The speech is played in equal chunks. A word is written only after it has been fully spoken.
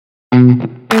Hi,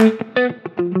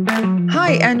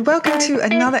 and welcome to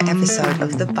another episode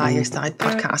of the Buy Your Side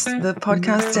podcast, the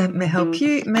podcast that may help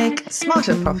you make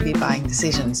smarter property buying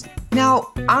decisions.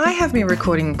 Now, I have been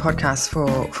recording podcasts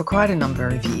for quite a number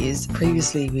of years,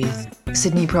 previously with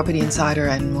Sydney Property Insider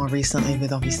and more recently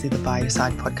with obviously the Buy Your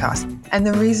Side podcast. And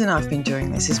the reason I've been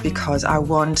doing this is because I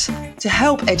want to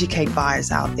help educate buyers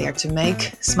out there to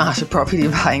make smarter property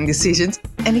buying decisions.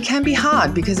 And it can be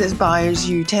hard because as buyers,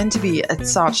 you tend to be at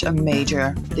such a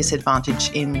major disadvantage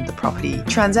in the property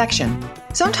transaction.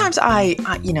 Sometimes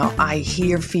I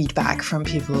hear feedback from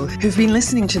people who've been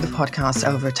listening to the podcast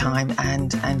over time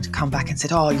and come back and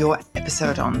said, oh, your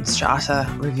episode on strata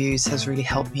reviews has really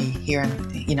helped me here and,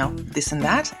 this and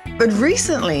that. But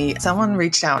recently, someone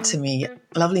reached out to me,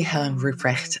 lovely Helen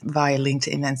Ruprecht, via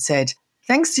LinkedIn and said,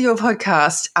 thanks to your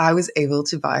podcast, I was able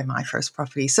to buy my first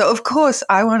property. So, of course,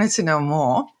 I wanted to know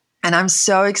more. And I'm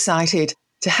so excited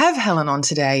to have Helen on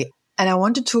today. And I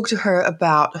want to talk to her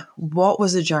about what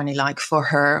was the journey like for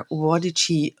her? What did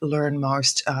she learn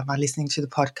most by listening to the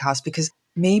podcast? Because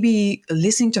maybe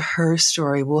listening to her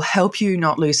story will help you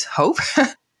not lose hope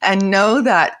and know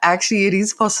that actually it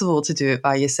is possible to do it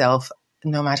by yourself,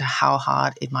 no matter how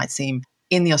hard it might seem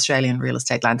in the Australian real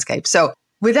estate landscape. So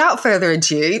without further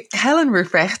ado, Helen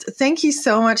Ruprecht, thank you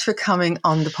so much for coming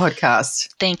on the podcast.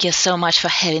 Thank you so much for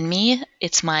having me.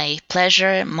 It's my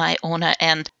pleasure, my honor,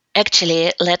 and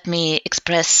actually, let me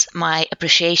express my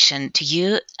appreciation to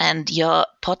you and your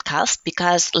podcast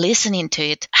because listening to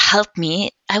it helped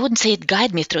me. I wouldn't say it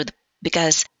guided me through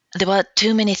because there were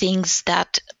too many things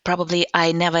that probably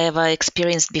I never ever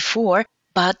experienced before,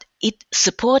 but it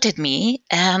supported me.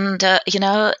 And,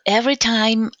 every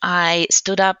time I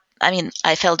stood up,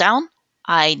 I fell down.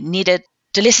 I needed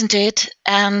to listen to it,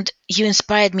 and you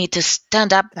inspired me to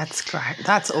stand up. That's great.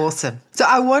 That's awesome. So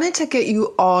I wanted to get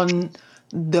you on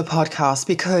the podcast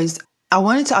because I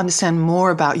wanted to understand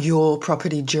more about your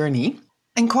property journey.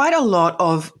 And quite a lot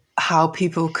of how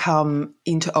people come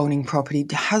into owning property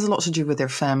has a lot to do with their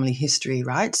family history,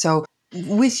 right? So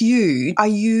with you, are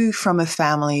you from a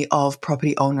family of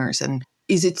property owners? And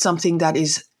is it something that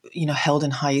is, held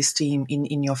in high esteem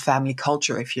in your family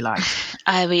culture, if you like?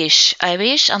 I wish.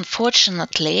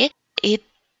 Unfortunately, it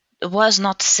was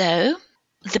not so.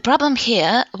 The problem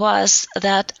here was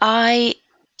that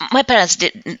my parents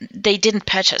didn't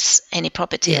purchase any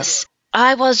properties. Yeah.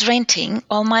 I was renting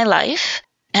all my life.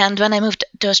 And when I moved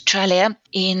to Australia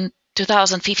in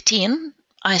 2015,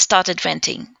 I started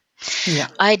renting. Yeah.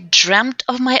 I dreamt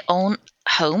of my own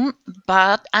home,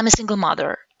 but I'm a single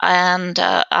mother and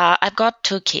I've got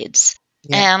 2 kids.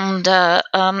 Yeah. And,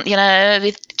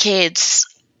 with kids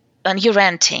and you're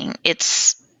renting,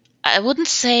 I wouldn't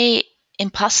say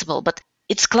impossible, but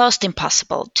it's close to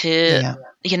impossible to,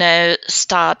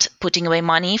 start putting away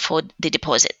money for the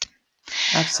deposit.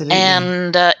 Absolutely.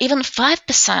 And even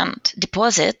 5%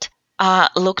 deposit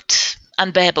looked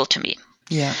unbearable to me.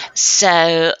 Yeah.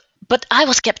 So, but I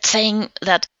was kept saying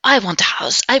that I want a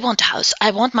house, I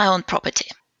want my own property.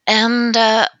 And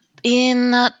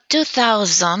in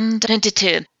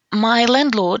 2022, my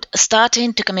landlord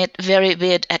started to commit very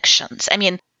weird actions.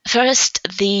 First,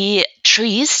 the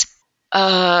trees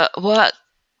were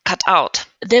cut out.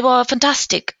 They were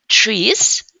fantastic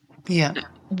trees. Yeah.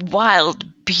 Wild,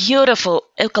 beautiful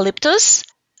eucalyptus.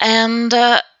 And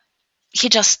he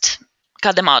just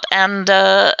cut them out. And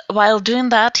while doing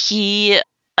that, he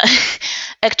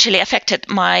actually affected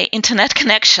my internet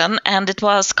connection. And it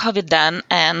was COVID then.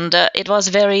 And it was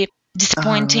very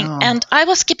disappointing. Oh, no. And I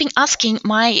was keeping asking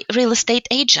my real estate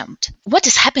agent, what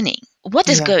is happening? What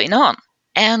is going on?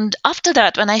 And after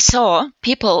that, when I saw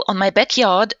people on my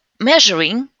backyard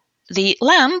measuring the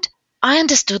land, I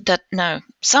understood that no,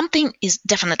 something is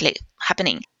definitely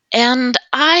happening. And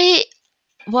I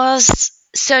was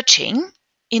searching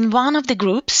in one of the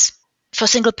groups for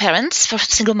single parents, for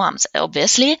single moms,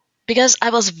 obviously, because I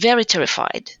was very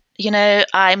terrified.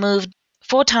 I moved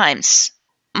 4 times.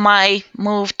 My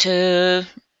move to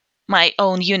my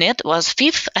own unit was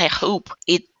 5th. I hope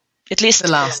it, at least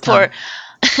the last time.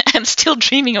 I'm still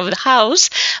dreaming of the house,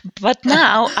 but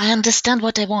now I understand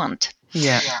what I want.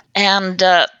 Yeah. And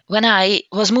when I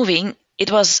was moving,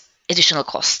 it was additional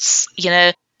costs,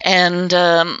 and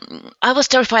I was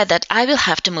terrified that I will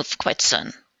have to move quite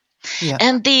soon. Yeah.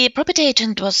 And the property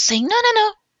agent was saying,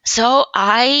 no. So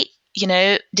I,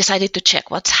 decided to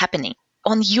check what's happening.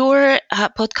 On your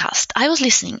podcast, I was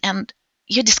listening and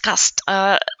you discussed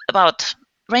about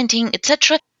renting,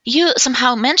 etc. You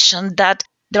somehow mentioned that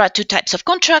there are 2 types of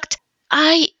contract.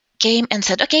 I came and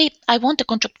said, okay, I want a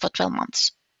contract for 12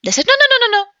 months. They said,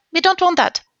 no, we don't want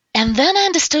that. And then I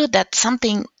understood that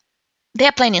they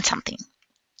are planning something.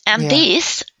 And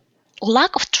this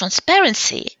lack of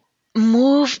transparency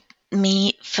moved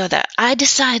me further. I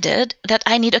decided that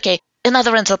I need,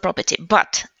 another rental property,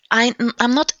 but I'm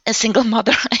not a single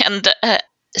mother and a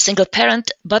single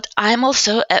parent, but I'm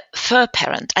also a fur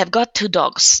parent. I've got 2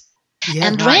 dogs.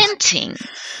 And renting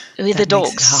with the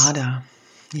dogs, makes it harder.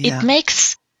 It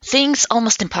makes things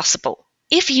almost impossible.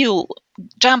 If you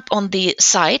jump on the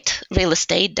site, real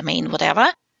estate, domain,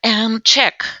 whatever, and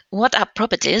check what are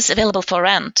properties available for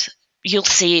rent, you'll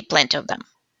see plenty of them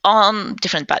on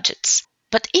different budgets.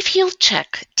 But if you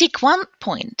tick one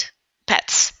point,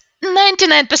 pets,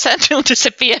 99% will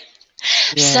disappear.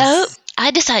 So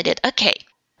I decided,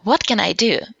 what can I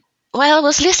do? While I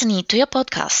was listening to your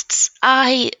podcasts,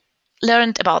 I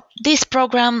learned about this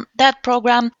program, that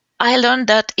program. I learned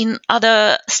that in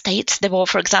other states, there were,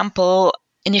 for example,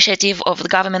 initiative of the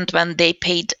government when they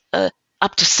paid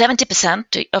up to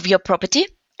 70% of your property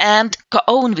and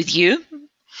co-own with you.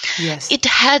 Yes. It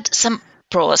had some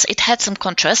pros, it had some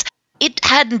contras. It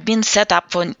hadn't been set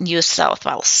up for New South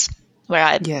Wales, where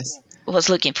I was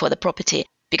looking for the property,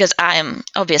 because I've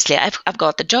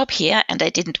got a job here and I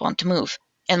didn't want to move.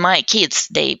 And my kids,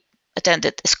 they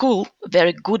attended a school, a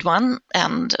very good one,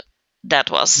 and that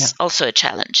was also a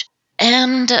challenge.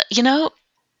 And,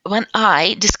 when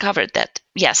I discovered that,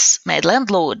 yes, my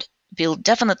landlord will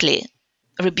definitely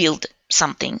rebuild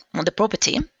something on the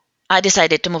property, I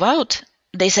decided to move out.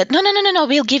 They said, no,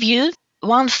 we'll give you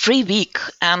 1 free week,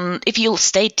 and if you'll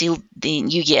stay till the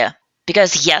new year,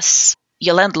 because, yes,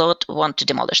 your landlord want to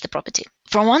demolish the property.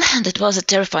 From one hand, it was a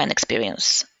terrifying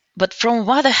experience. But from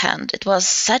the other hand, it was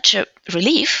such a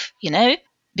relief,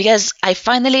 because I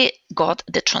finally got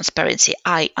the transparency.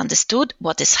 I understood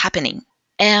what is happening.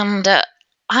 And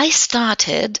I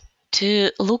started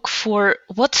to look for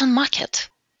what's on market.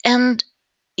 And,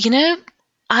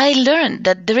 I learned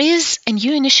that there is a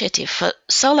new initiative for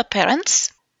solo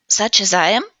parents, such as I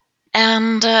am.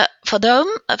 And for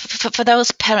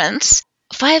those parents,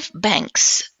 5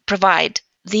 banks provide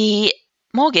the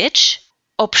mortgage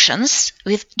options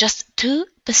with just 2%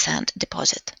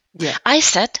 deposit.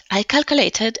 I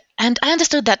calculated, and I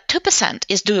understood that 2%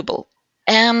 is doable.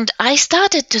 And I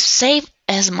started to save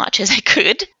as much as I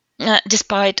could,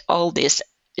 despite all this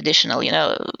additional,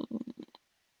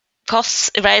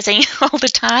 costs rising all the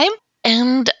time.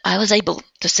 And I was able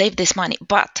to save this money.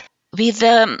 But with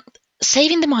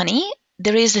saving the money,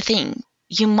 there is a thing.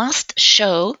 You must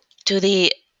show to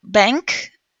the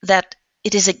bank that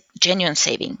it is a genuine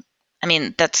saving. I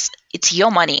mean, it's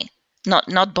your money,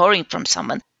 not borrowing from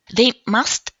someone. They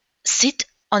must sit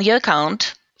on your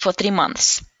account for 3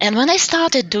 months. And when I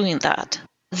started doing that,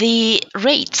 the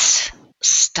rates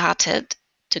started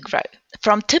to grow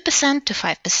from 2% to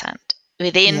 5%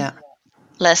 within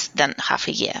less than half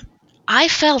a year. I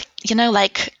felt,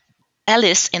 like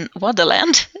Alice in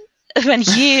Wonderland when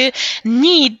you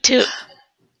need to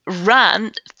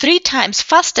run 3 times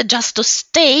faster just to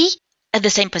stay at the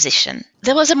same position.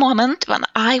 There was a moment when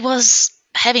I was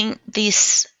having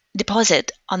this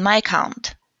deposit on my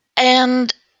account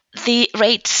and the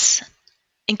rates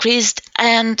increased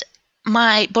and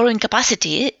my borrowing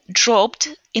capacity dropped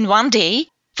in one day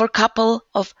for a couple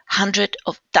of hundred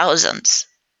of thousands,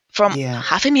 from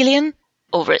 500,000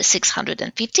 over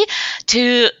 650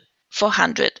 to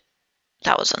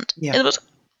 400,000. It was,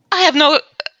 I have no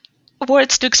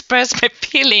words to express my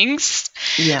feelings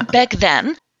back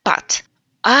then, but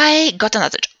I got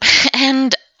another job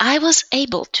and I was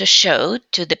able to show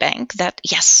to the bank that,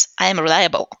 yes, I am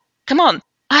reliable. Come on,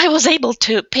 I was able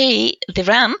to pay the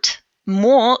rent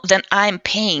more than I'm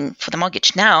paying for the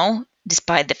mortgage now,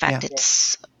 despite the fact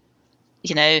it's,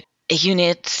 a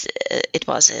unit, it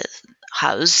was a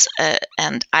house,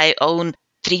 and I own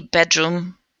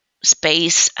 3-bedroom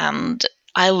space and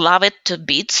I love it to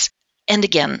bits. And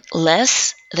again,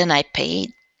 less than I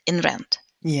paid in rent.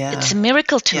 It's a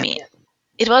miracle to me.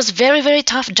 It was very, very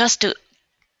tough just to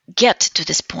get to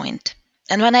this point.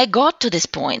 And when I got to this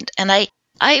point and I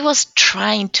was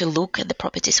trying to look at the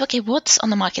properties, what's on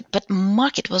the market? But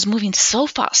market was moving so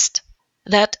fast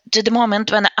that to the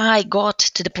moment when I got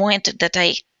to the point that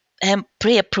I am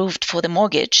pre-approved for the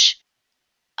mortgage,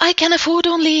 I can afford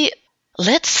only,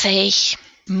 let's say,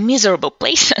 miserable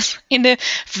places in the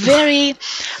very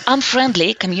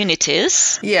unfriendly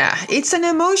communities. It's an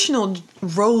emotional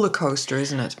roller coaster,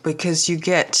 isn't it? Because you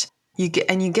get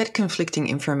conflicting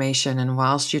information, and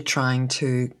whilst you're trying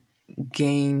to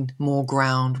gain more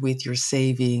ground with your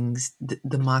savings,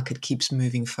 the market keeps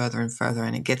moving further and further,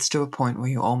 and it gets to a point where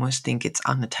you almost think it's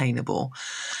unattainable.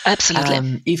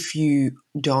 Absolutely. If you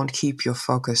don't keep your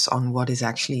focus on what is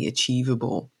actually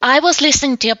achievable. I was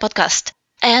listening to your podcast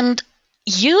and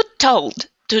you told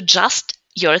to adjust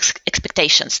your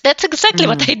expectations. That's exactly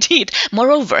what I did.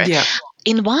 Moreover,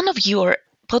 in one of your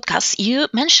podcasts, you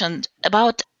mentioned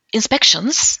about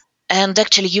inspections, and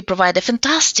actually you provide a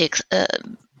fantastic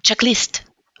checklist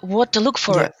what to look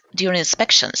for during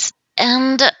inspections.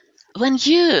 And when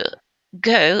you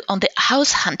go on the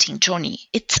house hunting journey,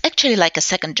 it's actually like a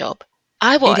second job.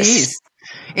 It is.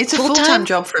 It's a full-time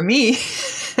job for me.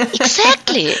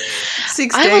 Exactly.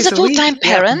 6 I was days a a week. full-time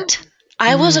parent.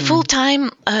 I was a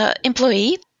full-time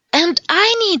employee, and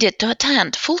I needed to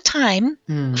attend full-time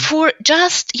for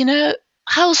just,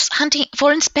 house hunting,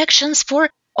 for inspections, for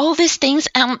all these things.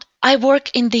 And I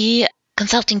work in the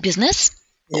consulting business.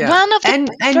 Yeah. One of the and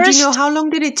first... do you know how long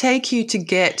did it take you to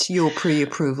get your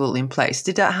pre-approval in place?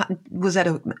 Was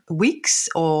that weeks,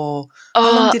 or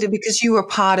how long did it? Because you were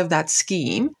part of that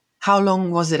scheme. How long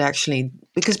was it actually?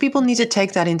 Because people need to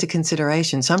take that into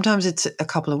consideration. Sometimes it's a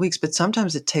couple of weeks, but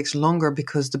sometimes it takes longer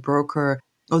because the broker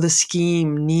or the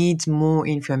scheme needs more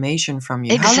information from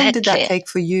you. Exactly. How long did that take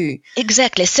for you?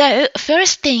 Exactly. So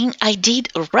first thing I did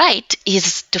right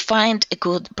is to find a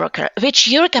good broker, which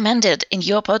you recommended in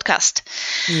your podcast.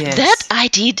 Yes. That I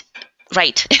did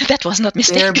right. That was not a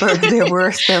mistake. They're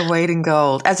worth their weight in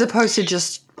gold, as opposed to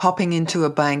just popping into a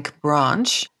bank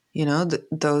branch.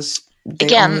 Those...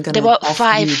 They're only going to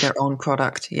offer you their own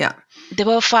product. Yeah. There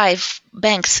were 5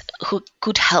 banks who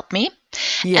could help me.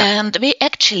 Yeah. And we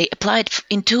actually applied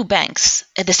in 2 banks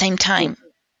at the same time.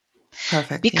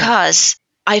 Perfect. Because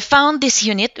I found this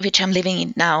unit, which I'm living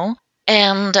in now,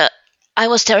 and I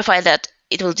was terrified that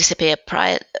it will disappear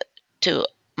prior to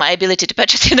my ability to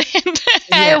purchase it. And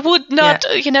I would not,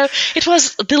 it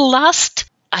was the last,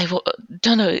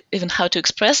 don't know even how to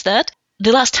express that,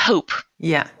 the last hope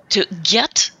to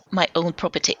get my own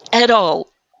property at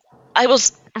all. I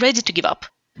was ready to give up.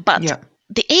 But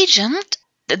the agent,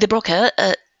 the broker,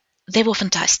 they were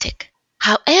fantastic.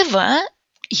 However,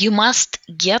 you must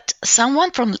get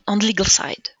someone on the legal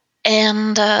side.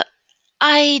 And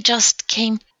I just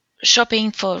came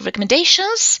shopping for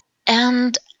recommendations.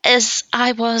 And as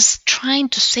I was trying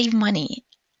to save money,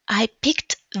 I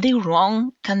picked the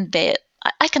wrong conveyor.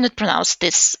 I cannot pronounce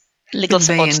this legal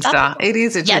support stuff. It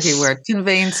is a tricky word.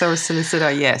 Conveyancer or solicitor,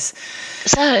 yes.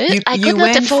 So I could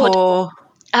not afford...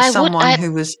 someone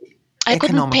who was economical. I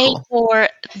couldn't pay for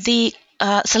the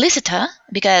solicitor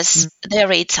because their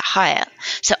rates are higher.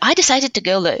 So I decided to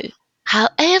go low.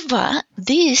 However,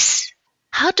 this,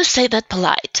 how to say that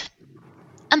polite,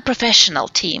 unprofessional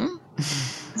team,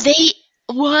 they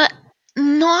were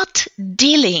not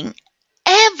dealing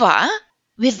ever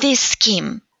with this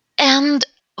scheme. And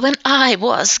when I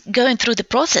was going through the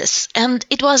process, and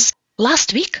it was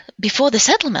last week before the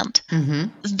settlement,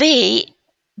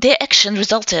 their action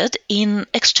resulted in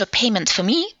extra payment for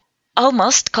me,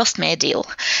 almost cost me a deal.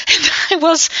 And I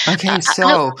was...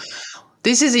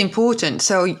 This is important.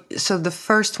 So the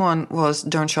first one was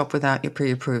don't shop without your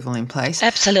pre-approval in place.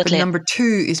 Absolutely. But number 2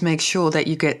 is make sure that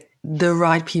you get the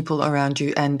right people around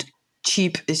you, and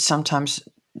cheap is sometimes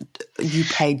you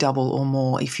pay double or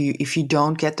more if you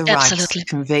don't get the right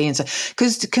conveyancer.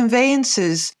 Because the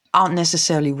conveyancers aren't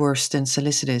necessarily worse than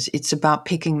solicitors. It's about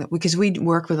picking, because we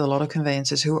work with a lot of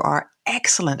conveyancers who are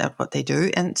excellent at what they do,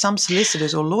 and some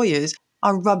solicitors or lawyers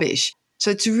are rubbish. So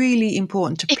it's really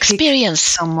important to pick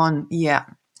someone,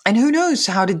 and who knows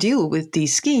how to deal with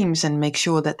these schemes and make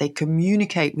sure that they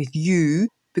communicate with you,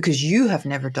 because you have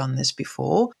never done this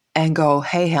before, and go,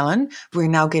 hey, Helen, we're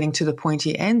now getting to the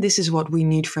pointy end. This is what we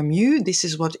need from you. This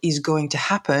is what is going to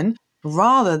happen,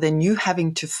 rather than you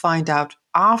having to find out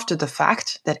after the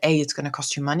fact that it's going to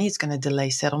cost you money, it's going to delay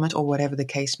settlement, or whatever the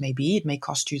case may be. It may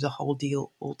cost you the whole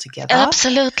deal altogether.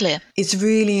 Absolutely. It's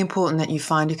really important that you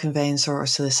find a conveyancer or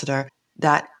solicitor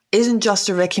that isn't just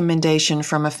a recommendation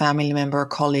from a family member, a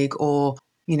colleague, or,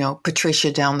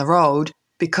 Patricia down the road,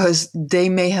 because they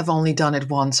may have only done it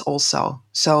once also.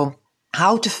 So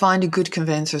how to find a good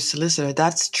conveyancer or solicitor,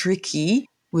 that's tricky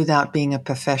without being a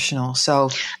professional. So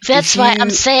that's why I'm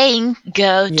saying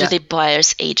go to the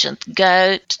buyer's agent.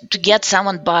 Go to get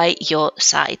someone by your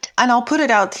side. And I'll put it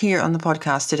out here on the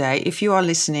podcast today. If you are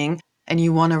listening and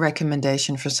you want a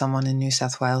recommendation for someone in New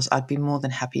South Wales, I'd be more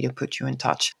than happy to put you in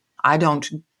touch. I don't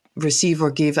receive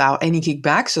or give out any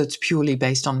kickback, so it's purely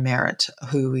based on merit,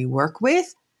 who we work with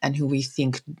and who we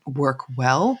think work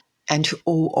well, and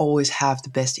who always have the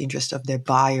best interest of their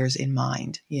buyers in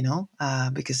mind,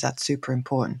 because that's super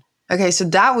important. Okay, so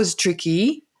that was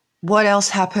tricky. What else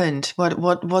happened?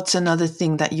 What's another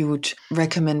thing that you would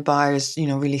recommend buyers,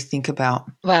 really think about?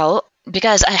 Well,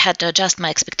 because I had to adjust my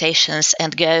expectations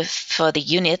and go for the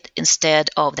unit instead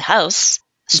of the house,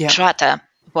 strata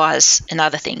was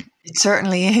another thing. It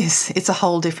certainly is. It's a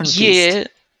whole different beast.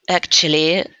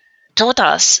 actually taught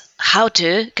us how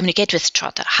to communicate with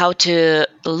strata, how to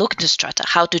look to strata,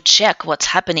 how to check what's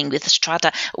happening with the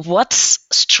strata, what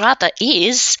strata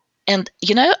is. And,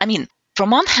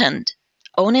 from one hand,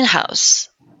 owning a house,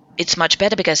 it's much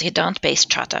better because you don't pay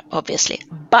strata, obviously.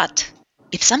 But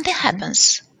if something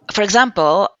happens, for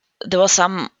example, there were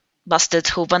some bastards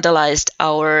who vandalized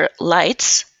our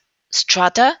lights,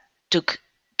 strata took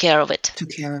care of it.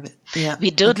 Yeah.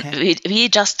 We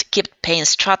just kept paying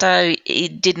strata.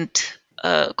 It didn't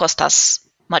cost us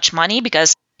much money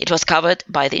because it was covered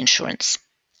by the insurance,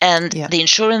 and the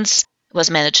insurance was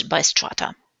managed by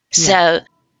strata. So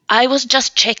I was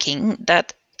just checking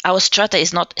that our strata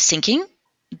is not sinking,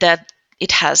 that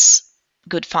it has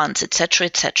good funds, etc.,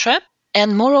 etc.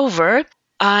 And moreover,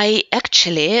 I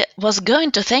actually was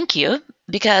going to thank you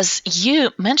because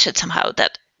you mentioned somehow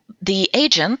that the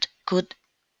agent could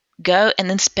go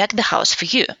and inspect the house for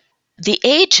you. The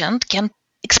agent can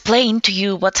explain to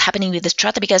you what's happening with the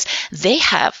strata because they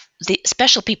have the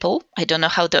special people, I don't know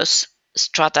how those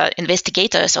strata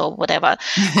investigators or whatever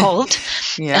called,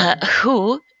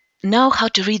 who know how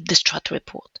to read the strata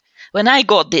report. When I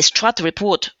got this strata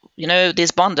report,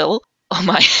 this bundle, oh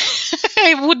my,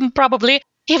 I wouldn't probably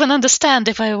even understand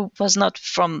if I was not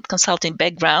from consulting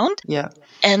background. Yeah.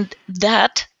 And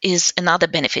that is another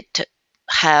benefit to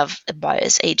have a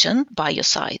buyer's agent by your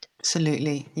side.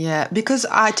 Absolutely. Yeah. Because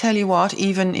I tell you what,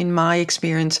 even in my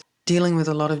experience dealing with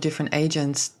a lot of different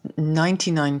agents,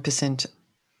 99%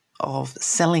 of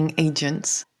selling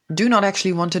agents do not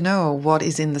actually want to know what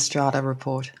is in the strata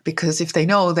report, because if they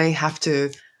know, they have to,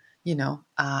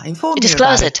 inform you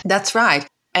Disclose about it. That's right.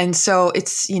 And so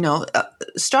it's,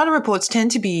 strata reports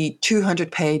tend to be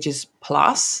 200 pages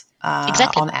plus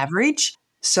Exactly. on average.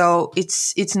 So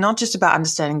it's not just about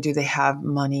understanding, do they have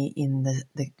money in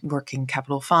the working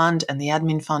capital fund and the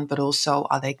admin fund, but also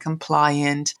are they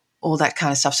compliant, all that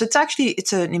kind of stuff. So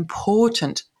it's an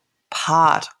important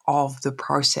part of the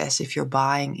process if you're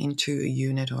buying into a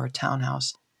unit or a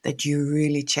townhouse, that you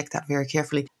really check that very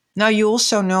carefully. Now, you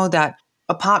also know that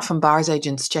apart from buyer's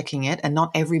agents checking it, and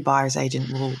not every buyer's agent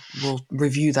will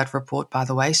review that report, by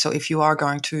the way. So if you are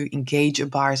going to engage a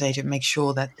buyer's agent, make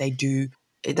sure that they do,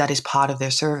 that is part of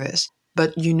their service.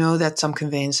 But you know that some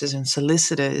conveyancers and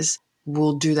solicitors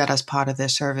will do that as part of their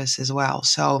service as well.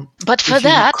 So, but for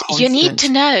that, you need to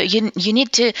know. You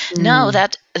need to know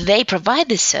that they provide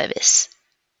this service.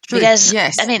 True. Because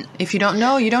yes, if you don't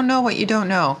know, you don't know what you don't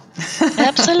know.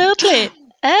 Absolutely.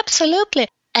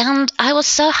 And I was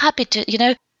so happy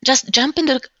to, just jump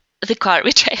into the car,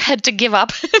 which I had to give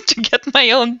up to get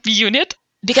my own unit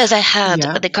because I had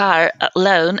the car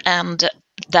loan, and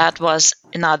that was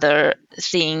another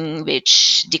thing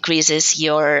which decreases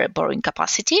your borrowing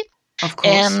capacity. Of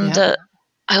course. And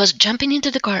I was jumping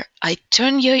into the car. I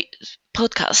turned your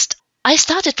podcast. I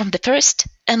started from the first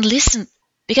and listened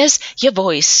because your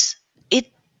voice,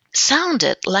 it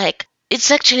sounded like,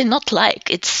 it's actually not like,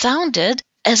 it sounded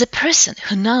as a person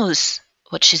who knows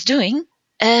what she's doing,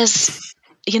 as,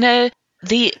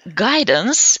 the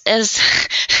guidance, as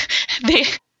the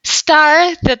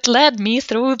star that led me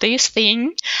through this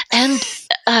thing. And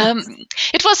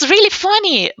it was really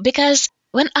funny because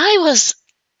when I was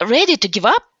ready to give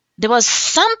up, there was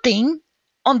something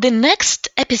on the next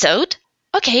episode.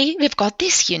 Okay, we've got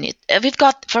this unit. We've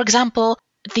got, for example,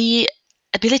 the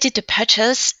ability to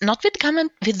purchase not with the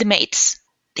government, with the mates.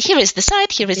 Here is the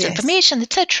site, here is information,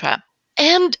 etc.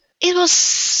 And it was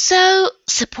so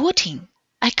supporting.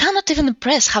 I cannot even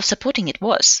impress how supporting it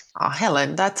was. Oh,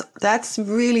 Helen, that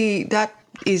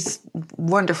is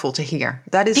wonderful to hear.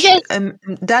 That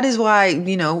is why,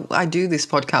 I do this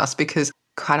podcast, because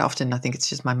quite often I think it's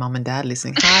just my mom and dad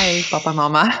listening. Hi, Papa,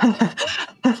 Mama.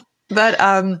 But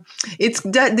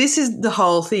this is the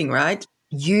whole thing, right?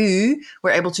 You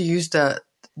were able to use the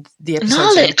episodes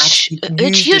knowledge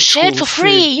which you shared for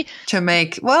free to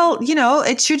make,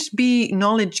 it should be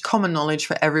common knowledge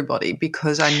for everybody,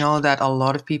 because I know that a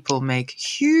lot of people make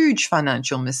huge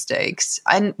financial mistakes.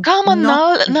 And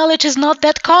knowledge is not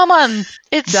that common.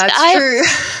 That's true.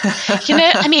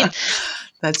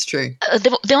 That's true.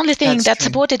 The only thing that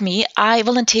supported me, I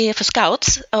volunteer for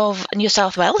Scouts of New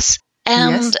South Wales,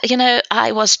 and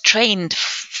I was trained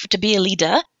to be a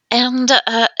leader. And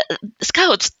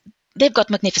Scouts, they've got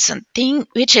magnificent thing,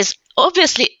 which is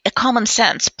obviously a common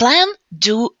sense: plan,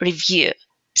 do, review.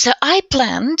 So I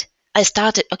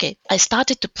started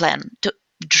to plan, to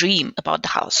dream about the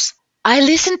house. I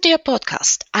listened to your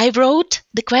podcast. I wrote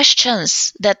the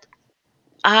questions that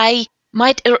I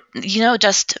might,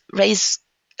 just raise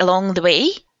along the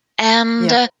way, and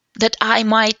that I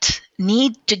might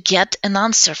need to get an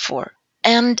answer for.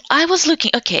 And I was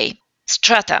looking, okay,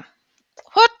 Strata.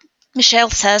 What Michelle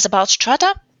says about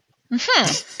strata?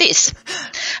 This.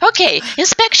 Okay,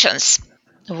 inspections.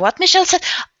 What Michelle said.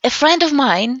 A friend of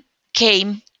mine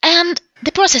came and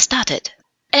the process started.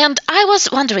 And I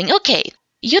was wondering, okay,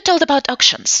 you told about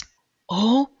auctions.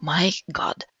 Oh my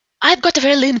God. I've got a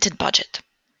very limited budget.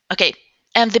 Okay,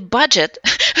 and the budget,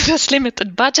 this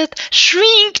limited budget,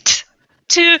 shrinked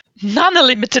to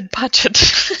non-limited budget.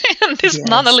 And this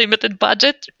non-limited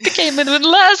budget became even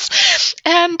less.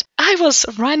 And I was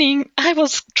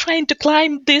trying to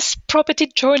climb this property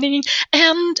journey.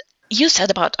 And you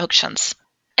said about auctions.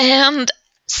 And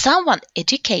someone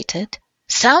educated,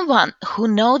 someone who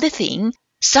know the thing,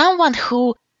 someone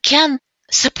who can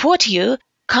support you,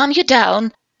 calm you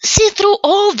down, see through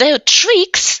all the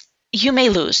tricks, you may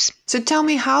lose. So tell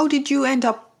me, how did you end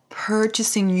up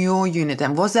purchasing your unit,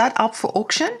 and was that up for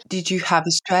auction? Did you have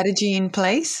a strategy in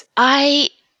place? I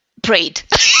prayed.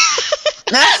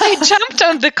 I jumped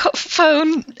on the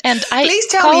phone and I Please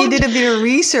tell me you did a bit of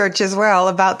research as well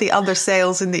about the other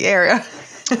sales in the area.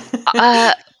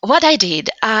 What I did,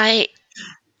 I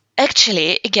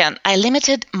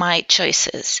limited my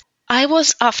choices. I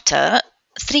was after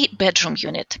 3-bedroom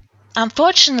unit.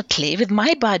 Unfortunately, with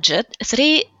my budget,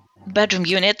 3-bedroom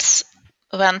units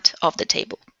went off the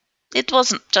table. It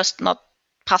wasn't just not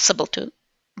possible to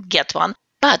get one.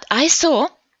 But I saw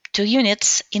 2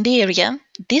 units in the area.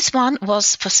 This one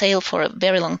was for sale for a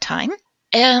very long time.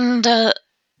 And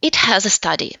it has a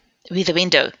study with a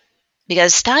window.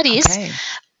 Because studies,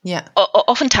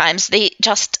 oftentimes, they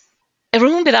just a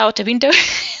room without a window.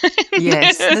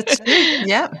 Yes, that's true.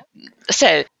 Yeah.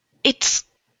 So it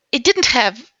didn't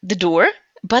have the door.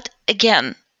 But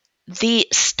again, the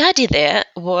study there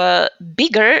were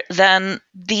bigger than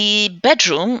the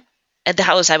bedroom at the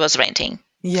house I was renting.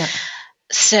 Yeah.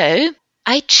 So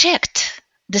I checked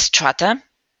the strata.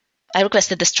 I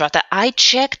requested the strata. I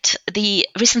checked the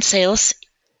recent sales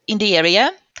in the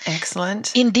area.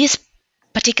 Excellent. In this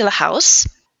particular house,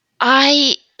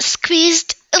 I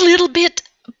squeezed a little bit,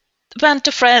 went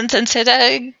to friends and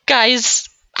said, guys,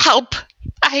 help.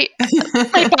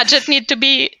 My budget need to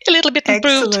be a little bit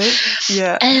improved. Excellent.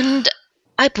 Yeah. And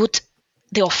I put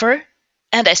the offer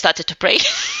and I started to pray.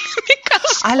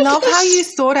 I love how you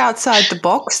thought outside the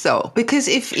box, though, because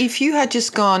if you had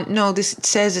just gone, no, this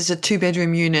says it's a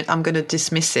 2-bedroom unit, I'm going to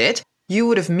dismiss it, you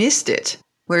would have missed it.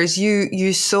 Whereas you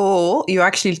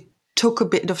actually took a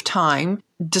bit of time,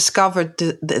 discovered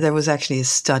that there was actually a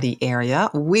study area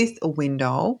with a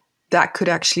window that could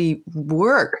actually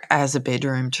work as a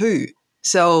bedroom too.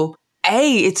 So,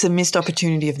 it's a missed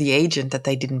opportunity of the agent that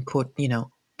they didn't put,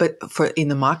 but in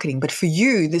the marketing. But for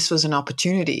you, this was an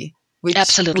opportunity,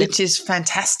 Absolutely. which is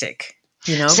fantastic,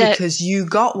 because you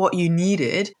got what you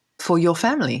needed for your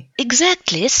family.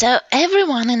 Exactly. So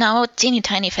everyone in our teeny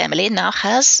tiny family now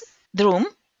has the room.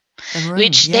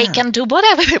 Which they can do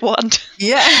whatever they want.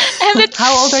 Yeah. And it's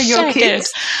How old are your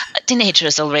kids?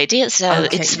 Teenagers already, so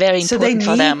it's very important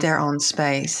for them. So they need their own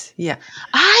space. Yeah.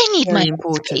 I need my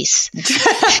own space.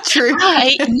 True.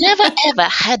 I never ever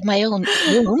had my own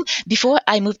room before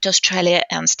I moved to Australia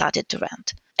and started to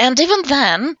rent. And even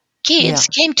then, kids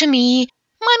came to me,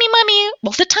 Mommy,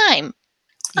 all the time.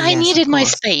 I needed my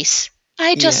space.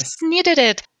 I just needed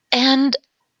it. And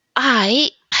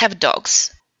I have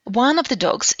dogs. One of the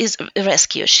dogs is a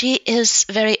rescue. She is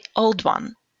a very old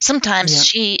one. Sometimes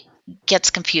she gets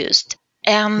confused.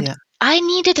 And I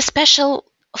needed a special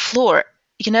floor.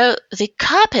 The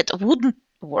carpet wouldn't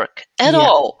work at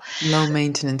all. Low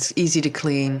maintenance, easy to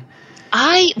clean.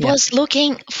 I was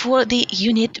looking for the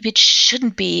unit which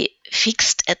shouldn't be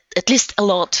fixed at least a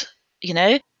lot,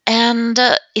 and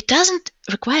it doesn't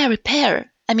require repair.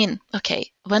 I mean,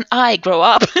 okay, when I grow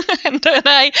up and when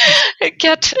I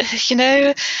get,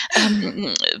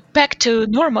 back to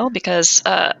normal, because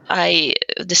I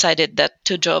decided that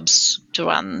 2 jobs to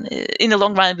run in the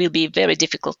long run will be very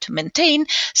difficult to maintain.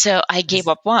 So I gave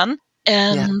up one,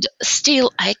 and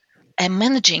still I am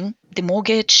managing the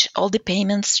mortgage, all the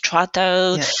payments,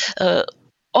 strata,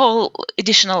 all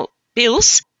additional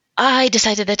bills. I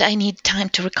decided that I need time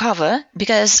to recover,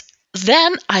 because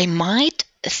then I might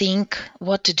think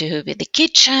what to do with the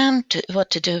kitchen, what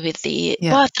to do with the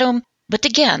bathroom. But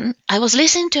again, I was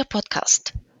listening to a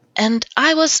podcast and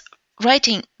I was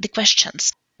writing the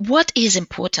questions. What is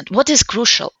important? What is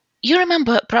crucial? You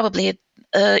remember probably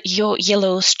your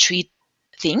yellow street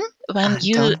thing when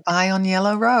you don't buy on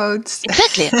yellow roads.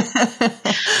 Exactly.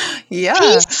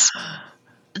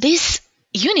 This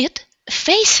unit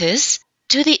faces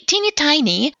to the teeny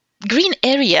tiny green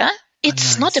area.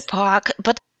 It's not a park,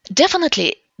 but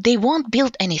definitely they won't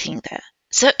build anything there.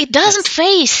 So it doesn't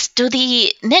face to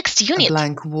the next A unit.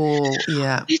 blank wall.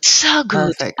 Yeah. It's so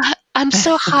good. Perfect. I'm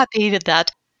so happy with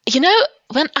that. You know,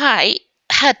 when I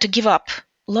had to give up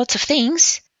lots of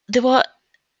things, there were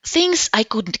things I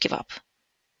couldn't give up,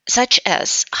 such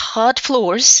as hard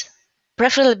floors,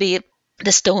 preferably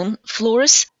the stone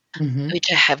floors, Mm-hmm. which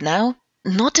I have now,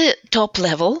 not a top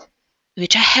level,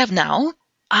 which I have now.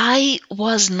 I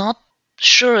was not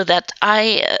sure that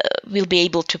I will be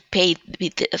able to pay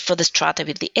for the strata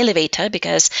with the elevator,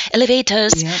 because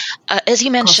elevators, Yeah. as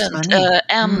you Cost mentioned, money.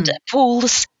 and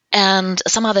pools and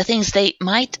some other things, they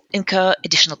might incur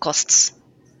additional costs.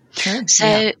 True. Yeah.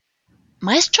 So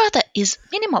my strata is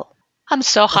minimal. I'm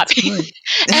so That's happy. good.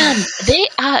 And they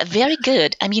are very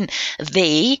good. I mean,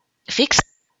 they fix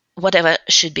whatever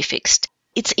should be fixed.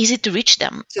 It's easy to reach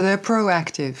them. So they're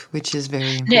proactive, which is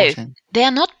very No, important. they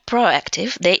are not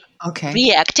proactive. They Okay.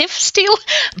 reactive still,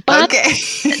 but Okay.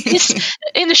 this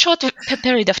in a short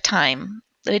period of time,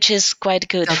 which is quite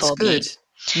good That's for good.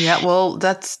 me. Yeah, well,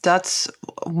 that's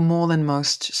more than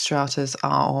most stratas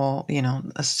are, or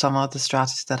some of the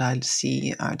stratas that I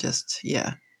see are just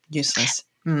useless.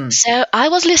 Mm. So I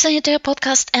was listening to a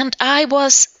podcast and I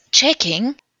was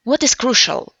checking what is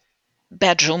crucial.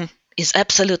 Bedroom is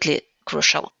absolutely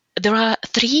crucial. There are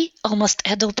three almost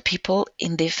adult people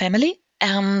in the family,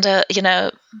 and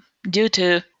due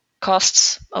to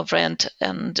costs of rent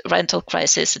and rental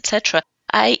crisis, etc.,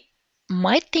 I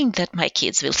might think that my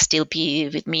kids will still be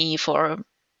with me for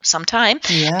some time,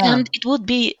 Yeah, and it would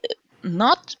be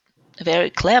not very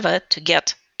clever to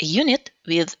get a unit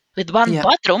with one yeah,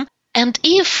 bathroom, and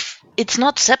if it's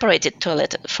not separated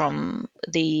toilet from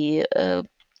the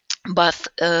bath,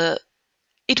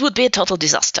 it would be a total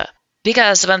disaster.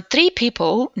 Because when three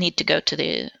people need to go to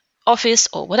the office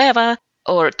or whatever,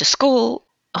 or to school,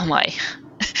 oh my,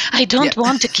 I yeah. don't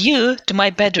want a queue to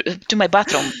my to my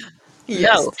bathroom. Yes.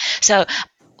 No. So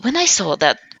when I saw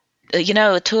that,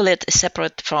 a toilet is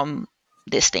separate from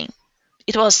this thing,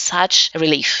 it was such a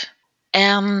relief.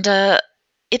 And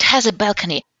it has a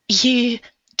balcony. You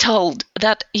told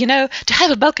that, to have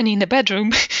a balcony in the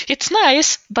bedroom, it's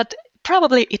nice, but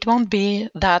probably it won't be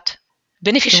that It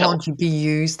beneficial. won't be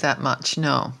used that much,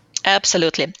 no.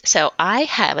 Absolutely. So I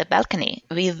have a balcony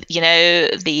with,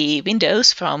 the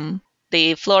windows from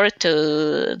the floor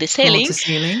to the Floor ceiling. to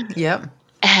ceiling. Yep.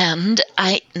 And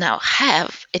I now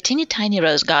have a teeny tiny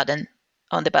rose garden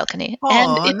on the balcony.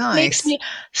 And Oh, it makes nice. me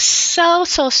so,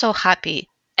 so, so happy.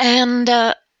 And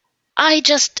I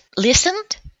just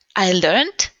listened, I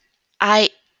learned, I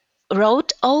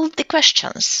wrote all the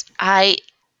questions, I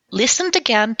listened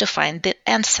again to find the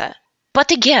answer.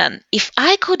 But again, if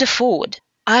I could afford,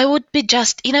 I would be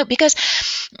just, because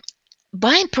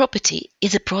buying property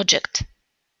is a project.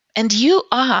 And you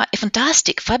are a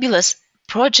fantastic, fabulous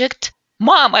project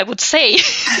mom, I would say,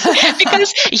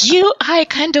 because you are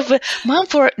kind of a mom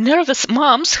for nervous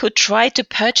moms who try to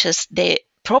purchase the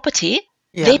property.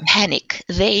 Yeah. They panic,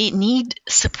 they need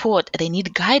support, they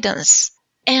need guidance.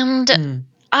 And Mm.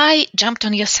 I jumped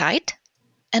on your site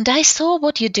and I saw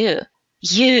what you do.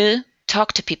 You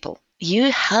talk to people,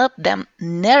 you help them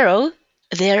narrow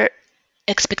their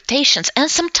expectations, and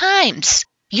sometimes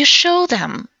you show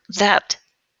them that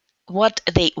what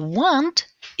they want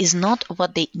is not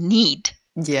what they need.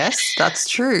 Yes, that's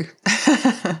true.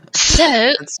 So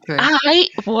That's true. I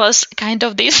was kind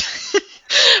of this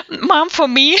mom for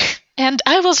me, and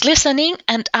I was listening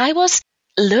and I was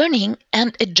learning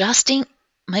and adjusting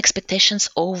my expectations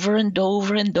over and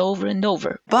over and over and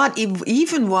over. But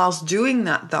even whilst doing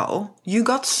that, though, you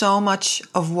got so much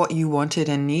of what you wanted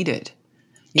and needed,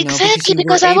 because Exactly, you were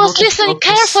because I able was to listening focus.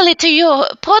 carefully to your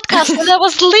podcast and I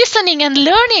was listening and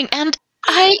learning, and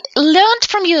I learned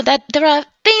from you that there are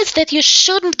things that you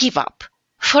shouldn't give up.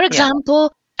 For Yeah.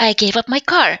 example, I gave up my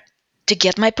car to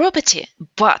get my property,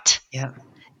 but Yeah.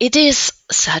 it is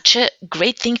such a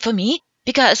great thing for me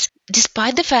because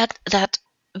despite the fact that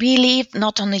we live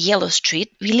not on a yellow street,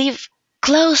 we live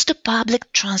close to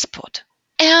public transport.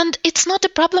 And it's not a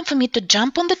problem for me to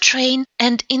jump on the train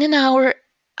and in an hour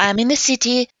I'm in the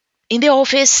city, in the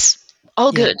office,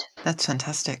 all Yeah. good. That's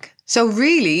fantastic. So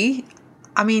really,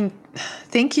 I mean,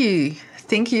 thank you.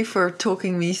 Thank you for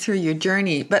talking me through your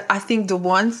journey. But I think the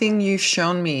one thing you've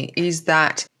shown me is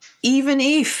that even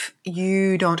if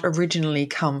you don't originally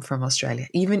come from Australia,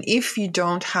 even if you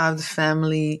don't have the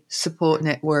family support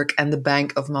network and the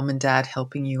bank of mom and dad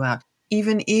helping you out,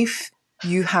 even if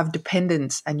you have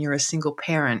dependents and you're a single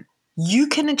parent, you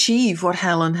can achieve what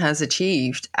Helen has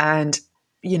achieved and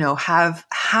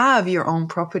have your own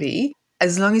property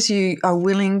as long as you are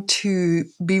willing to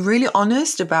be really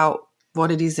honest about what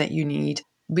it is that you need,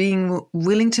 being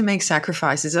willing to make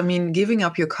sacrifices. I mean, giving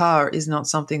up your car is not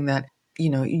something that,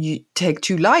 you take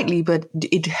too lightly, but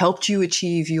it helped you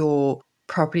achieve your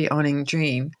property owning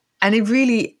dream. And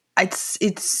it's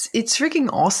freaking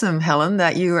awesome, Helen,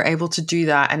 that you were able to do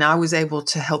that. And I was able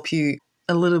to help you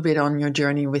a little bit on your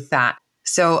journey with that.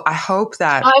 So I hope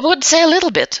that I would say a little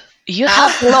bit. You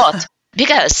helped a lot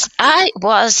because I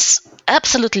was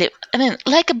absolutely,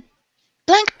 like a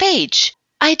blank page.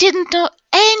 I didn't know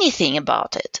anything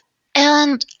about it.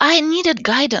 And I needed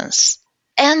guidance.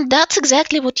 And that's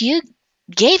exactly what you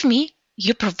gave me.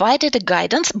 You provided a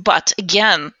guidance. But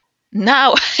again,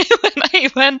 now when I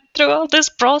went through all this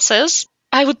process,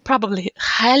 I would probably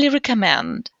highly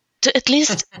recommend to at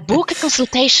least book a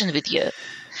consultation with you.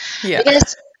 Yeah.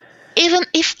 Because even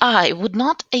if I would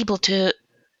not able to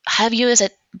have you as a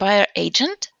buyer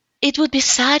agent, it would be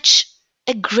such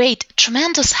a great,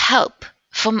 tremendous help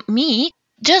for me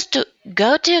just to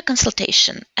go to a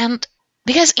consultation. And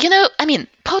because,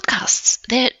 podcasts,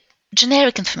 they're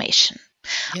generic information.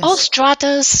 Yes. All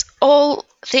stratas, all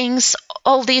things,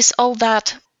 all this, all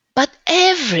that. But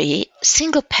every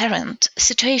single parent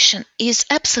situation is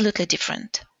absolutely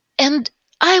different. And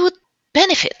I would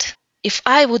benefit if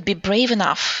I would be brave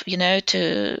enough,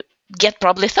 to get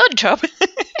probably a third job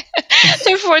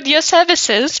to afford your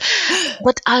services,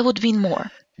 but I would win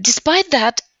more. Despite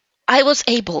that, I was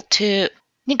able to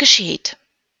negotiate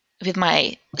with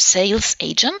my sales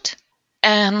agent,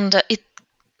 and it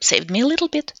saved me a little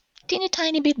bit, teeny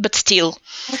tiny bit, but still,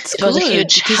 That's it was a good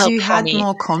huge because help you for had me.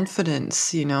 more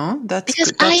confidence, That's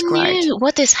Because good. That's I great. knew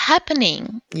what is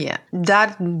happening. Yeah.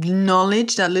 That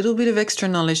knowledge, that little bit of extra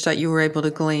knowledge that you were able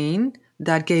to glean,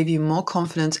 that gave you more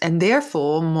confidence and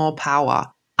therefore more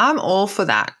power. I'm all for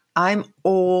that. I'm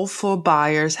all for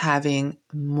buyers having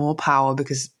more power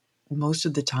because most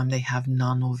of the time they have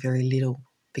none or very little.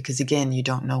 Because again, you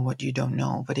don't know what you don't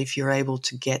know. But if you're able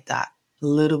to get that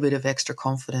little bit of extra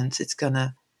confidence, it's going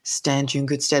to stand you in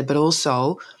good stead. But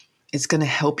also, it's going to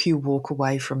help you walk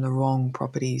away from the wrong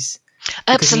properties.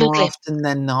 Because more Absolutely. often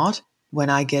than not, when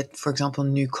I get, for example,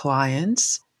 new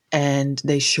clients and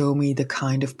they show me the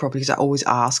kind of properties, I always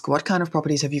ask, what kind of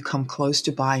properties have you come close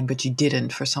to buying, but you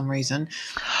didn't for some reason?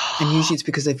 And usually it's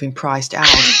because they've been priced out.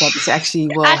 But it's actually,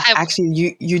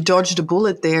 you dodged a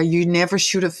bullet there. You never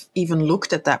should have even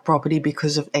looked at that property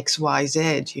because of X, Y,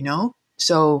 Z,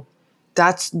 So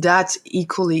that's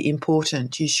equally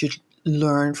important. You should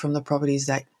learn from the properties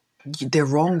that they're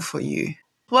wrong for you.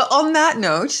 Well, on that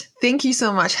note, thank you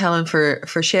so much, Helen,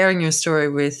 for sharing your story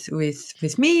with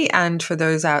me and for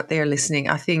those out there listening.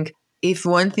 I think if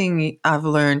one thing I've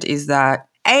learned is that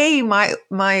my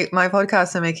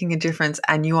podcasts are making a difference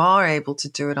and you are able to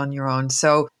do it on your own.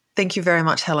 So thank you very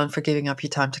much, Helen, for giving up your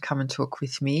time to come and talk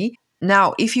with me.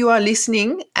 Now, if you are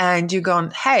listening and you're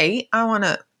gone, hey, I want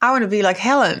to be like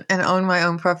Helen and own my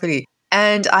own property,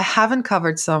 and I haven't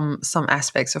covered some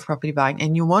aspects of property buying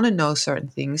and you want to know certain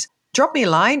things, drop me a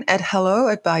line at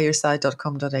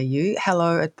hello@buyyourside.com.au,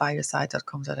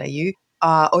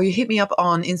 hello@buyyourside.com.au, or you hit me up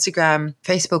on Instagram,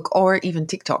 Facebook, or even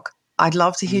TikTok. I'd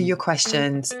love to hear your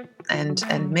questions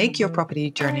and make your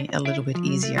property journey a little bit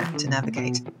easier to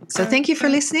navigate. So thank you for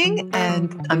listening,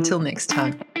 and until next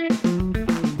time.